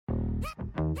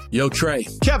Yo, Trey.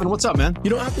 Kevin, what's up, man? You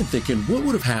know, I've been thinking, what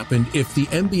would have happened if the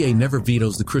NBA never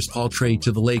vetoes the Chris Paul trade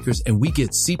to the Lakers and we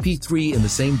get CP3 in the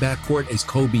same backcourt as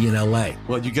Kobe in LA?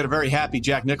 Well, you get a very happy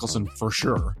Jack Nicholson for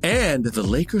sure. And the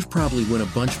Lakers probably win a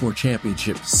bunch more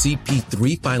championships.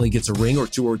 CP3 finally gets a ring or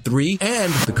two or three,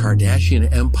 and the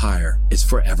Kardashian empire is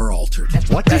forever altered.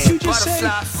 What did you just say?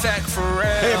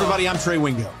 Hey, everybody, I'm Trey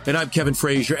Wingo. And I'm Kevin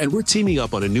Frazier, and we're teaming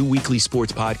up on a new weekly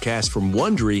sports podcast from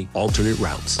Wondery, Alternate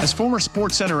Routes. As former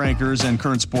Sports Center anchors and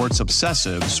current sports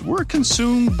obsessives, we're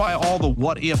consumed by all the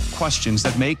what-if questions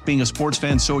that make being a sports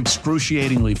fan so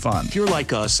excruciatingly fun. If you're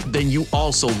like us, then you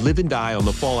also live and die on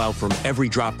the fallout from every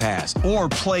drop pass. Or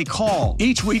play call.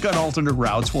 Each week on Alternate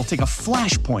Routes, we'll take a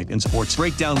flashpoint in sports,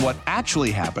 break down what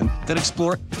actually happened, then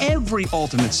explore every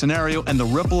alternate scenario and the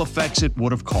ripple effects it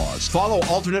would have caused. Follow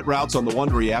Alternate Routes on the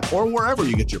Wondery app or wherever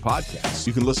you get your podcasts.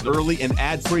 You can listen early and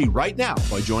ad-free right now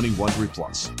by joining Wondery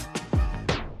Plus.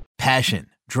 Passion,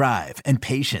 drive, and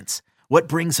patience. What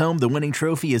brings home the winning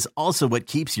trophy is also what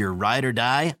keeps your ride or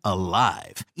die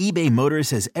alive. eBay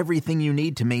Motors has everything you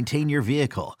need to maintain your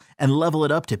vehicle and level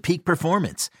it up to peak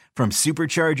performance, from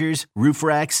superchargers, roof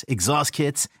racks, exhaust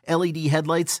kits, LED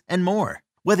headlights, and more.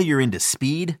 Whether you're into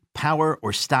speed, power,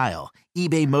 or style,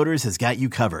 eBay Motors has got you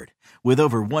covered. With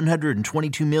over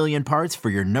 122 million parts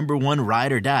for your number one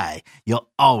ride or die, you'll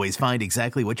always find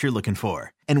exactly what you're looking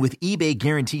for. And with eBay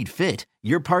Guaranteed Fit,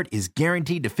 your part is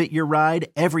guaranteed to fit your ride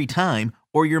every time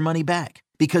or your money back.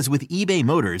 Because with eBay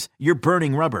Motors, you're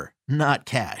burning rubber, not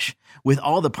cash. With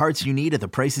all the parts you need at the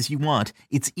prices you want,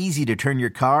 it's easy to turn your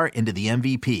car into the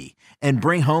MVP and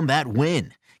bring home that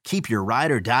win. Keep your ride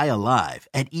or die alive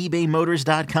at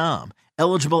ebaymotors.com.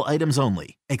 Eligible items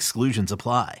only. Exclusions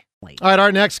apply. All right,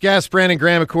 our next guest, Brandon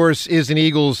Graham, of course, is an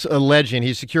Eagles legend.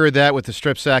 He secured that with the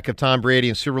strip sack of Tom Brady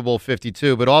in Super Bowl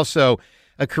 52, but also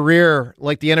a career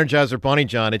like the Energizer Bunny,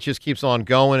 John. It just keeps on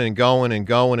going and going and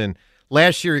going. And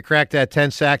last year he cracked that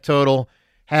 10-sack total,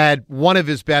 had one of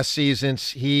his best seasons.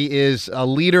 He is a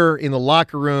leader in the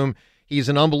locker room. He's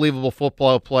an unbelievable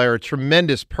football player, a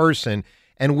tremendous person,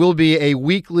 and will be a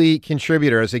weekly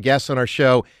contributor as a guest on our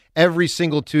show every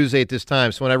single Tuesday at this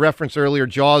time. So when I referenced earlier,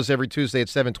 Jaws every Tuesday at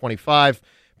 7:25,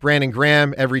 Brandon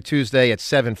Graham every Tuesday at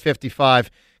 7:55.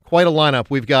 Quite a lineup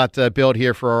we've got built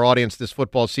here for our audience this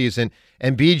football season.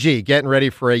 And BG, getting ready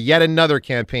for yet another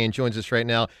campaign, joins us right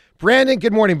now. Brandon,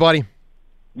 good morning, buddy.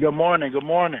 Good morning. Good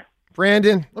morning.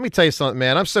 Brandon, let me tell you something,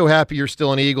 man. I'm so happy you're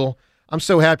still an Eagle. I'm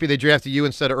so happy they drafted you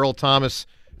instead of Earl Thomas,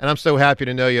 and I'm so happy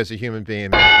to know you as a human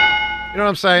being, man. You know what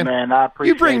I'm saying? Man, I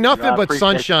appreciate you bring nothing but appreciate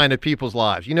sunshine to people's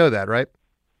lives. You know that, right?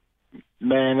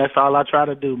 Man, that's all I try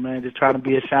to do, man. Just try to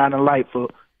be a shining light for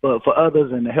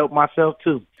others and to help myself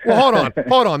too. Well,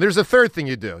 hold on. There's a third thing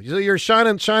you do. You're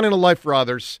shining a light for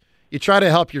others. You try to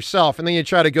help yourself, and then you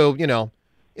try to go,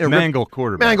 mangle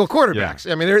quarterbacks.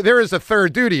 Yeah. I mean, there is a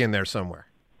third duty in there somewhere.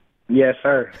 Yes,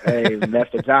 sir. Hey,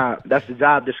 that's the job. That's the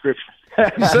job description.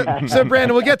 So,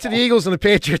 Brandon, we'll get to the Eagles and the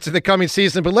Patriots in the coming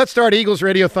season, but let's start Eagles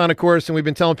Radiothon, of course, and we've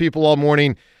been telling people all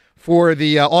morning for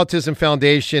the Autism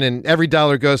Foundation, and every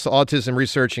dollar goes to autism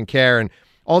research and care, and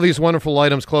all these wonderful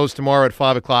items close tomorrow at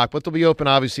 5 o'clock, but they'll be open,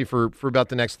 obviously, for about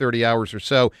the next 30 hours or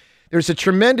so. There's a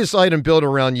tremendous item built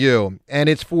around you, and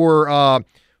it's for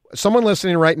someone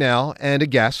listening right now and a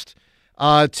guest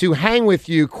to hang with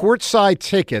you courtside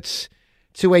tickets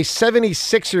to a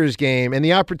 76ers game and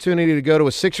the opportunity to go to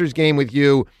a Sixers game with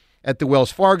you at the Wells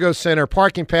Fargo Center,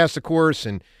 parking pass, of course,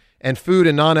 and food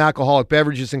and non-alcoholic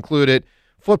beverages included,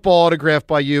 football autographed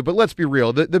by you. But let's be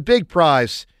real. The big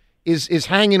prize is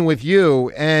hanging with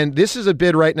you, and this is a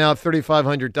bid right now at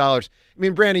 $3,500. I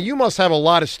mean, Brandon, you must have a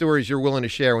lot of stories you're willing to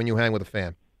share when you hang with a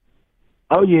fan.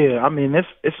 Oh, yeah. I mean,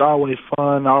 it's always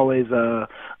fun, always a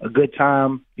good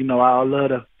time. I love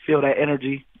to feel that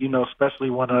energy, especially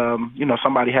when,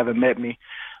 somebody haven't met me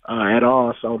at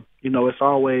all. So, it's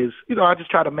always, I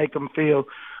just try to make them feel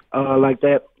like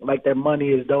that money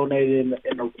is donated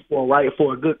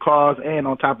for a good cause. And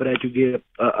on top of that, you get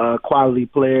a quality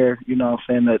player,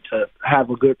 to have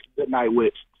a good night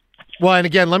with. Well, and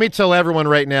again, let me tell everyone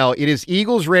right now, it is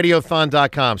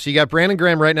EaglesRadiothon.com. So you got Brandon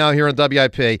Graham right now here on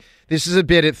WIP. This is a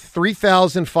bid at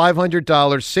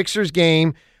 $3,500, Sixers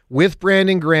game with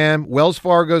Brandon Graham, Wells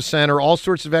Fargo Center, all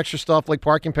sorts of extra stuff like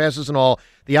parking passes and all.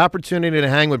 The opportunity to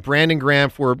hang with Brandon Graham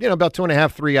for about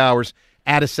 2.5, 3 hours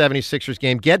at a 76ers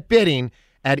game. Get bidding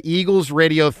at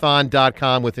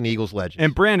EaglesRadiothon.com with an Eagles legend.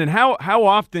 And Brandon, how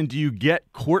often do you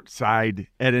get courtside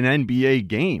at an NBA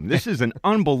game? This is an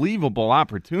unbelievable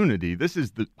opportunity. This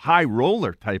is the high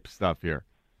roller type stuff here.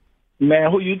 Man,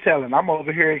 who you telling? I'm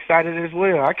over here excited as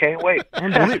well. I can't wait.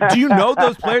 Do you know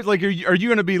those players? Like, are you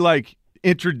going to be like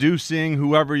introducing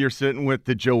whoever you're sitting with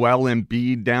to Joel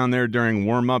Embiid down there during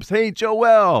warm-ups. Hey,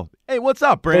 Joel. Hey, what's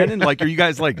up, Brandon? Like, are you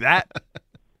guys like that?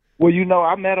 Well,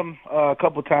 I met him a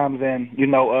couple times, and,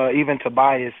 even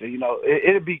Tobias,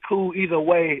 it'd be cool either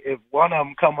way if one of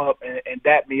them come up and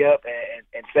dap me up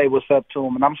and say what's up to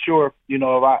him. And I'm sure,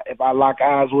 if I lock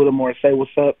eyes with them or say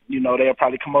what's up, they'll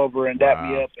probably come over and dap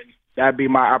me up, and that'd be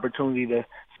my opportunity to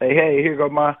say, hey, here go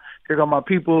my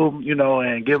people,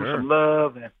 and give them some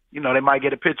love, and, they might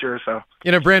get a picture or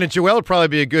so. Brandon, Joel would probably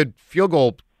be a good field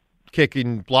goal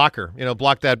kicking blocker,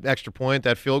 block that extra point,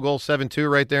 that field goal,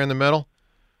 7-2 right there in the middle.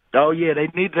 Oh, yeah, they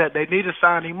need to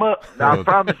sign him up. I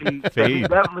promise you, he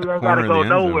definitely ain't got to go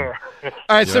nowhere.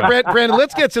 All right, so Brandon,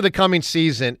 let's get to the coming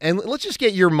season, and let's just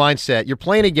get your mindset. You're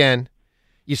playing again.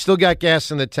 You still got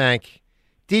gas in the tank.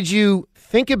 Did you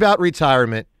think about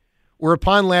retirement, or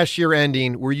upon last year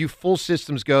ending, were you full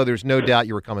systems go, there's no doubt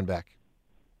you were coming back?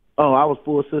 Oh, I was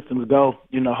full systems go,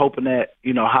 hoping that,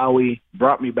 Howie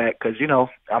brought me back because, it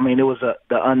was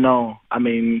the unknown. I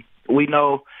mean, we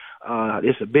know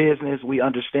it's a business. We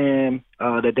understand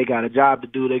that they got a job to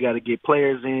do. They got to get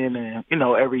players in, and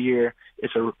every year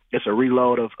it's a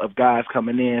reload of guys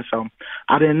coming in. So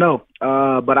I didn't know,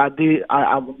 but I did.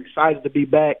 I was excited to be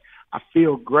back. I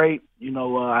feel great.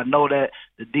 I know that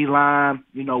the D-line,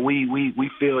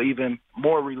 we feel even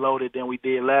more reloaded than we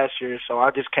did last year. So I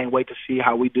just can't wait to see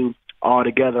how we do all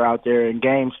together out there in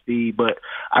game speed. But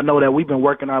I know that we've been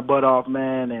working our butt off,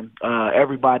 man, and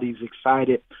everybody's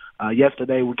excited.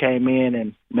 Yesterday we came in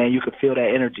and, man, you could feel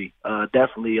that energy.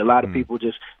 Definitely a lot of people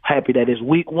just happy that it's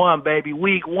week one, baby,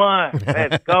 week one.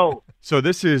 Let's go. So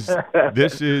this is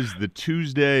the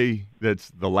Tuesday that's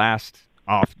the last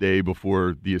off day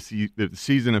before the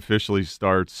season officially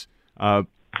starts.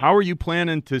 How are you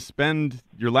planning to spend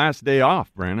your last day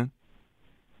off, Brandon?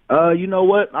 You know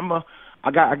what? I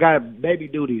got baby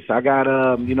duties. I got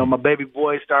my baby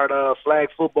boy start flag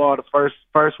football the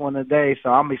first one today, so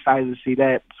I'm excited to see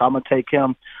that. So I'm gonna take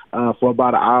him for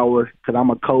about an hour because I'm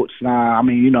a coach now. I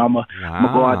mean, I'm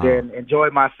gonna go out there and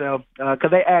enjoy myself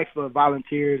because they asked for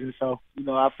volunteers, and so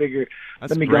I figured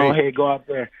let me go ahead and go out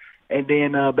there. And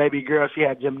then baby girl, she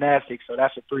had gymnastics, so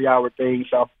that's a 3-hour thing.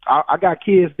 So I got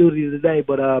kids duty today,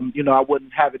 but I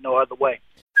wouldn't have it no other way.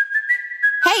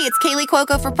 Hey, it's Kaylee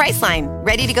Cuoco for Priceline.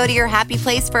 Ready to go to your happy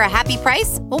place for a happy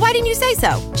price? Well, why didn't you say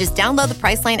so? Just download the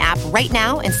Priceline app right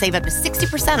now and save up to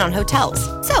 60% on hotels.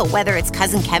 So whether it's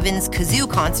Cousin Kevin's Kazoo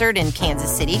Concert in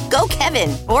Kansas City, go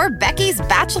Kevin, or Becky's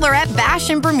Bachelorette Bash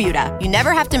in Bermuda, you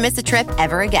never have to miss a trip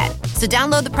ever again. So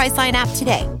download the Priceline app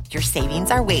today. Your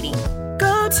savings are waiting.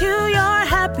 Go to your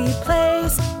happy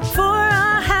place for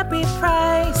a happy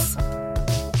price.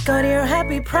 Go to your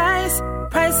happy price,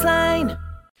 Priceline.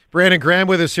 Brandon Graham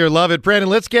with us here. Love it. Brandon,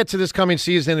 let's get to this coming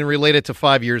season and relate it to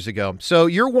 5 years ago. So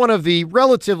you're one of the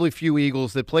relatively few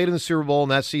Eagles that played in the Super Bowl in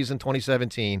that season,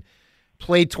 2017,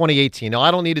 played 2018. Now,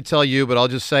 I don't need to tell you, but I'll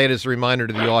just say it as a reminder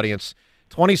to the audience.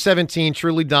 2017,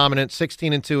 truly dominant,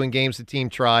 16-2 in games the team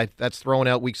tried. That's throwing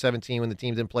out Week 17 when the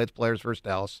team didn't play its players versus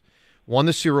Dallas. Won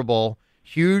the Super Bowl.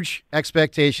 Huge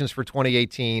expectations for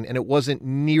 2018, and it wasn't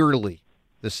nearly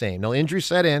the same. Now, injury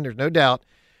set in, there's no doubt,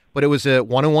 but it was a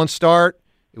 1-1 start.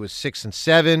 It was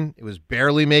 6-7. It was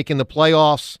barely making the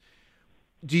playoffs.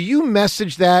 Do you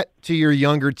message that to your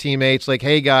younger teammates like,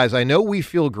 hey, guys, I know we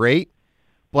feel great,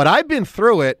 but I've been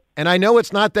through it, and I know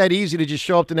it's not that easy to just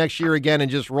show up the next year again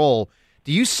and just roll.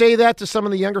 Do you say that to some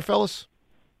of the younger fellas?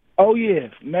 Oh, yeah.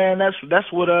 Man,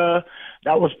 that's what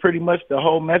that was pretty much the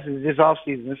whole message this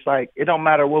offseason. It's like it don't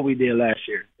matter what we did last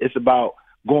year. It's about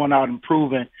going out and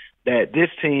proving that this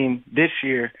team this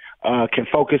year can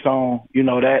focus on,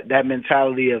 that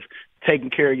mentality of taking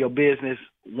care of your business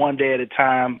one day at a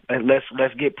time. And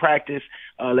let's get practice.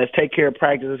 Let's take care of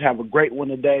practice. Let's have a great one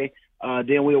today.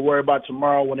 Then we'll worry about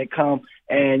tomorrow when they come.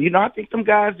 And, I think them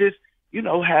guys just,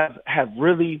 have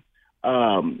really,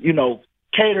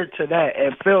 catered to that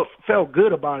and felt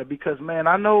good about it because, man,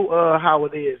 I know how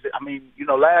it is. I mean,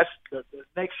 the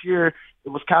next year it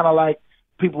was kind of like,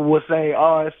 people will say,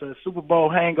 oh, it's a Super Bowl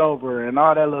hangover and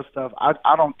all that little stuff. I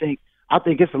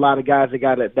think it's a lot of guys that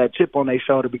got that chip on their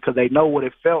shoulder because they know what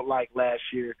it felt like last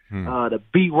year to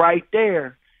be right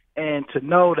there and to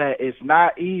know that it's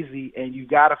not easy and you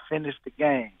got to finish the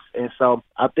games. And so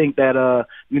I think that,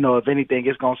 if anything,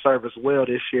 it's going to serve us well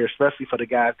this year, especially for the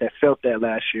guys that felt that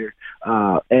last year,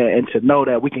 and to know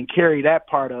that we can carry that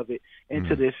part of it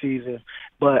into this season.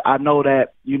 But I know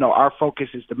that, our focus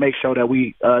is to make sure that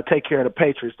we take care of the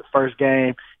Patriots the first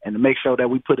game and to make sure that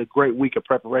we put a great week of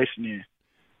preparation in.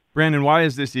 Brandon, why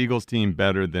is this Eagles team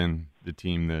better than the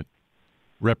team that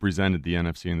represented the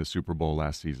NFC in the Super Bowl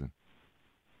last season?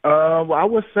 Well, I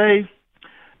would say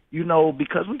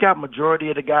because we got majority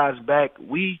of the guys back,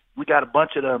 we got a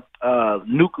bunch of the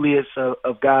nucleus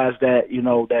of guys that,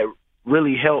 that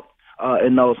really help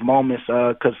in those moments.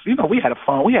 Because, we had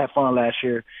fun last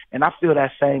year, and I feel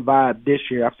that same vibe this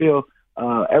year. I feel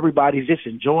everybody's just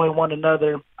enjoying one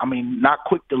another. I mean, not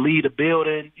quick to leave a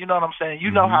building. You know what I'm saying?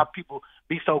 You know how people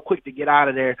be so quick to get out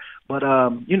of there. But,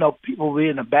 people be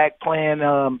in the back playing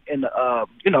in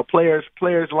the,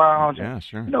 players lounge. Yeah,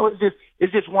 sure.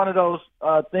 It's just one of those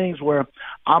things where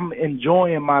I'm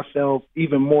enjoying myself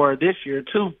even more this year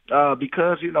too,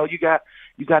 because you got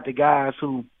the guys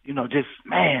who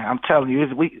I'm telling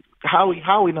you, Howie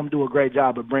and them do a great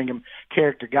job of bringing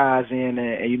character guys in,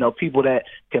 and people that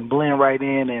can blend right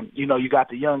in, and you got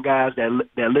the young guys that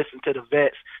listen to the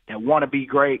vets that want to be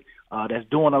great. That's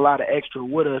doing a lot of extra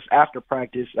with us after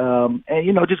practice, and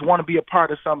just want to be a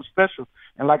part of something special.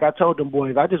 And like I told them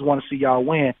boys, I just want to see y'all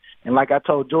win. And like I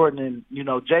told Jordan and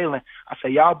Jalen, I say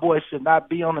y'all boys should not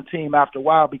be on the team after a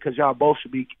while because y'all both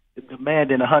should be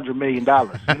demanding $100 million. You know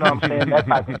what I'm saying? That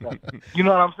type of stuff. You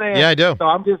know what I'm saying? Yeah, I do. So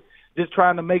I'm just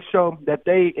trying to make sure that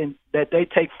they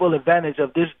take full advantage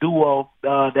of this duo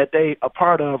that they a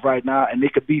part of right now, and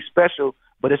it could be special.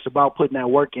 But it's about putting that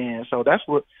work in. So that's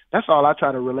all I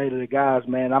try to relay to the guys,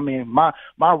 man. I mean, my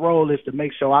role is to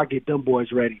make sure I get them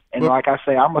boys ready. And like I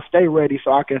say, I'm going to stay ready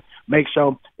so I can make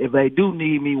sure if they do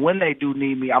need me, when they do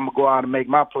need me, I'm going to go out and make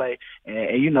my play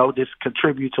and just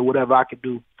contribute to whatever I can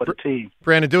do for the team.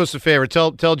 Brandon, do us a favor.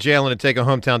 Tell Jalen to take a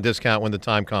hometown discount when the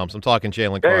time comes. I'm talking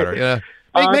Jalen Carter. Yeah.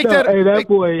 That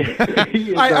boy,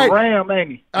 he is a ram, ain't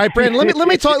he? All right, Brandon, let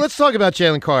me talk. Let's talk about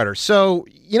Jalen Carter. So,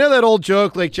 that old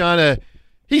joke, like John,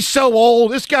 he's so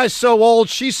old. This guy's so old.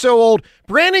 She's so old.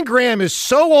 Brandon Graham is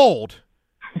so old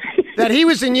that he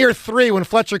was in year 3 when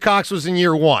Fletcher Cox was in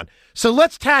year 1. So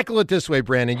let's tackle it this way,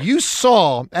 Brandon. You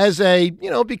saw, as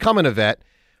becoming a vet,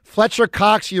 Fletcher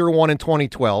Cox year 1 in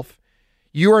 2012.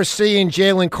 You are seeing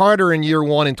Jalen Carter in year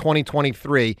 1 in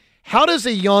 2023. How does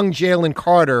a young Jalen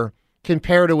Carter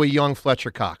compare to a young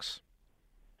Fletcher Cox?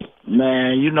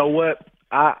 Man, you know what?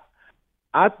 I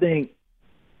think,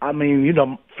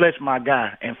 Fletch my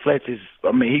guy, and Fletch is,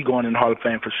 he going in the Hall of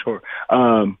Fame for sure.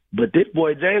 But this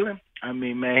boy Jalen,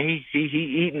 man, he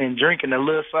eating and drinking a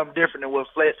little something different than what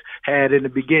Fletch had in the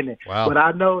beginning. Wow. But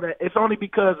I know that it's only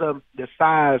because of the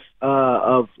size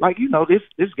of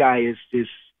this guy is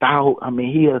stout.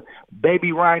 He a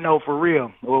baby rhino for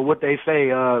real, or what they say,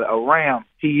 a ram.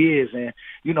 He is, and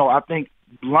I think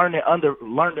learning under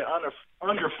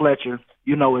Fletcher,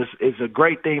 is a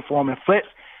great thing for him. And Fletch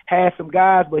had some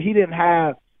guys, but he didn't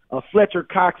have a Fletcher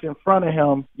Cox in front of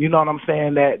him, you know what I'm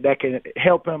saying, that can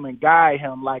help him and guide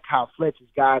him like how Fletcher's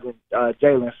guided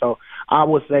Jalen. So I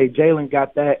would say Jalen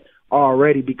got that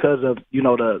already because of,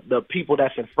 the people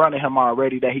that's in front of him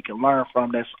already that he can learn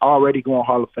from, that's already going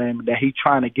Hall of Fame, that he's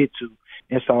trying to get to.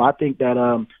 And so I think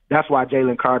that that's why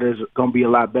Jalen Carter is going to be a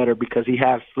lot better, because he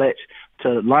has Fletch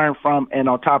to learn from, and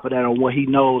on top of that, on what he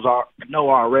know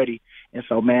already. And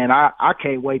so, man, I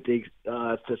can't wait to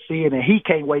see it, and he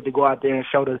can't wait to go out there and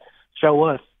show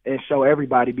us and show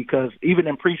everybody, because even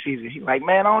in preseason, he's like,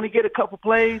 man, I only get a couple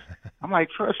plays. I'm like,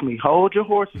 trust me, hold your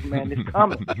horses, man. It's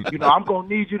coming. I'm going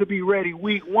to need you to be ready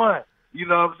week 1. You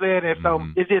know what I'm saying? And so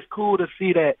it's just cool to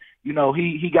see that,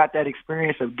 he got that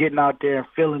experience of getting out there and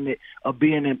feeling it, of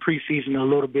being in preseason a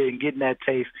little bit and getting that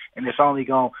taste, and it's only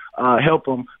going to help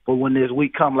him for when this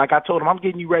week comes. Like I told him, I'm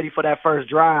getting you ready for that first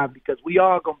drive, because we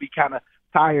all going to be kind of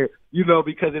tired,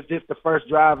 because it's just the first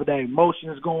drive of the emotion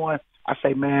is going. I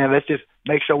say, man, let's just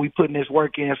make sure we putting this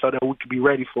work in so that we can be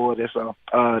ready for it. So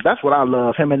that's what I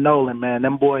love. Him and Nolan, man,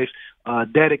 them boys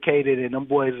dedicated, and them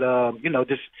boys,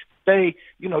 just stay,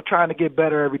 trying to get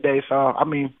better every day. So,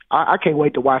 I can't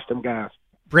wait to watch them guys.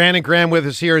 Brandon Graham with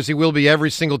us here, as he will be every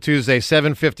single Tuesday,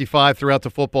 7:55 throughout the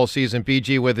football season.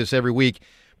 BG with us every week.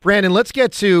 Brandon, let's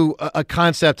get to a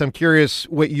concept. I'm curious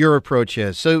what your approach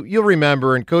is. So you'll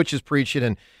remember, and coaches preach it,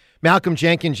 and Malcolm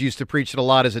Jenkins used to preach it a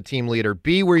lot as a team leader,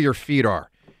 be where your feet are.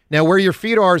 Now, where your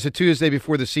feet are is a Tuesday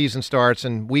before the season starts,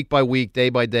 and week by week, day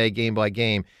by day, game by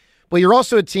game. But you're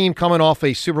also a team coming off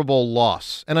a Super Bowl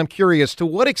loss. And I'm curious, to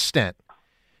what extent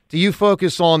do you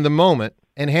focus on the moment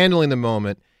and handling the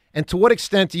moment? And to what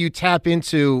extent do you tap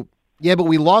into, but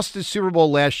we lost the Super Bowl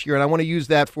last year, and I want to use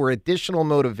that for additional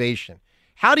motivation.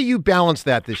 How do you balance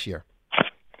that this year?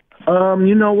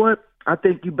 You know what? I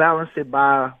think you balance it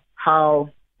by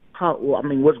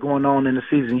what's going on in the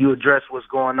season. You address what's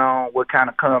going on, what kind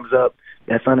of comes up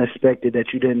that's unexpected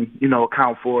that you didn't,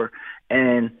 account for.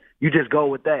 And you just go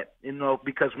with that,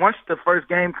 because once the first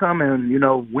game come and,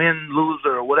 win, lose,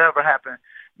 or whatever happened,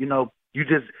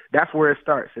 that's where it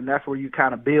starts, and that's where you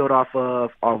kind of build off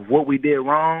of what we did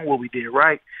wrong, what we did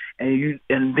right, and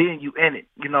then you end it,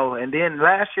 And then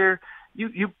last year,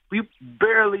 you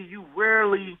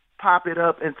rarely pop it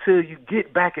up until you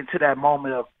get back into that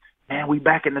moment of, man, we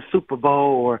back in the Super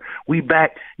Bowl, or we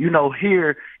back,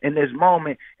 here in this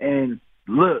moment, and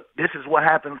look, this is what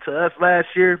happened to us last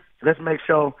year. Let's make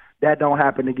sure that don't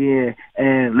happen again,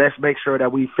 and let's make sure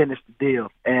that we finish the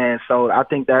deal. And so I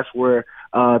think that's where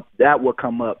that will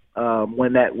come up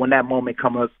when that moment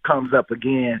comes up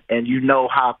again, and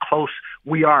how close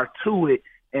we are to it.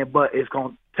 But it's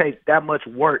going to take that much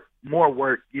more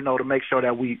work, to make sure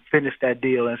that we finish that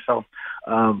deal. And so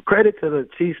credit to the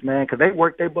Chiefs, man, because they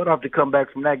worked their butt off to come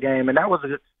back from that game, and that was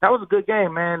a good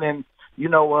game, man. And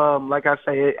like I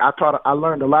say, I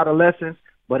learned a lot of lessons.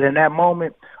 But in that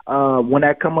moment, when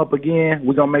that come up again,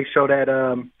 we're gonna make sure that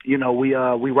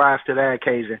we rise to that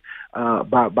occasion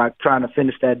by trying to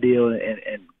finish that deal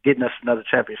and getting us another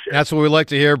championship. That's what we like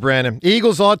to hear, Brandon.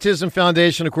 Eagles Autism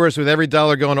Foundation, of course, with every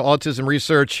dollar going to autism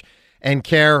research and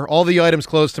care. All the items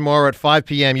close tomorrow at 5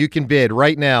 p.m. You can bid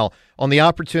right now on the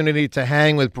opportunity to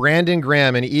hang with Brandon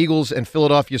Graham, an Eagles and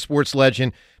Philadelphia sports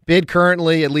legend. Bid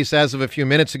currently, at least as of a few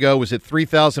minutes ago, was at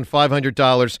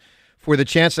 $3,500. For the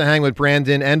chance to hang with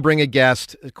Brandon and bring a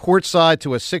guest courtside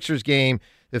to a Sixers game.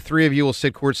 The three of you will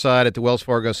sit courtside at the Wells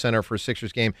Fargo Center for a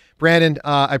Sixers game. Brandon,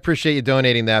 I appreciate you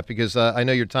donating that because I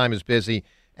know your time is busy,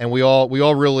 and we all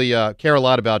really care a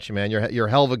lot about you, man. You're a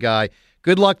hell of a guy.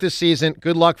 Good luck this season.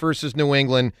 Good luck versus New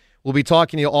England. We'll be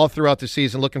talking to you all throughout the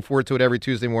season. Looking forward to it every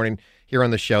Tuesday morning here on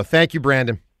the show. Thank you,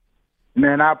 Brandon.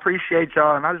 Man, I appreciate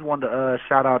y'all, and I just wanted to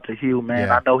shout out to Hugh, man.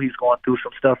 Yeah. I know he's going through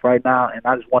some stuff right now, and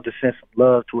I just want to send some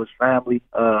love to his family.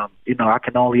 I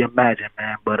can only imagine,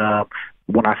 man. But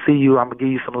when I see you, I'm going to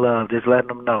give you some love. Just letting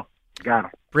them know. Got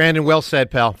him. Brandon, well said,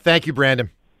 pal. Thank you, Brandon.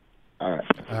 All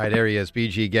right, there he is,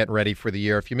 BG, getting ready for the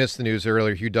year. If you missed the news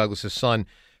earlier, Hugh Douglas' son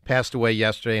passed away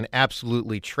yesterday. An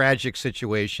absolutely tragic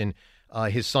situation.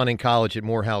 His son in college at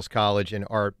Morehouse College, and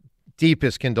our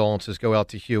deepest condolences go out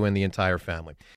to Hugh and the entire family.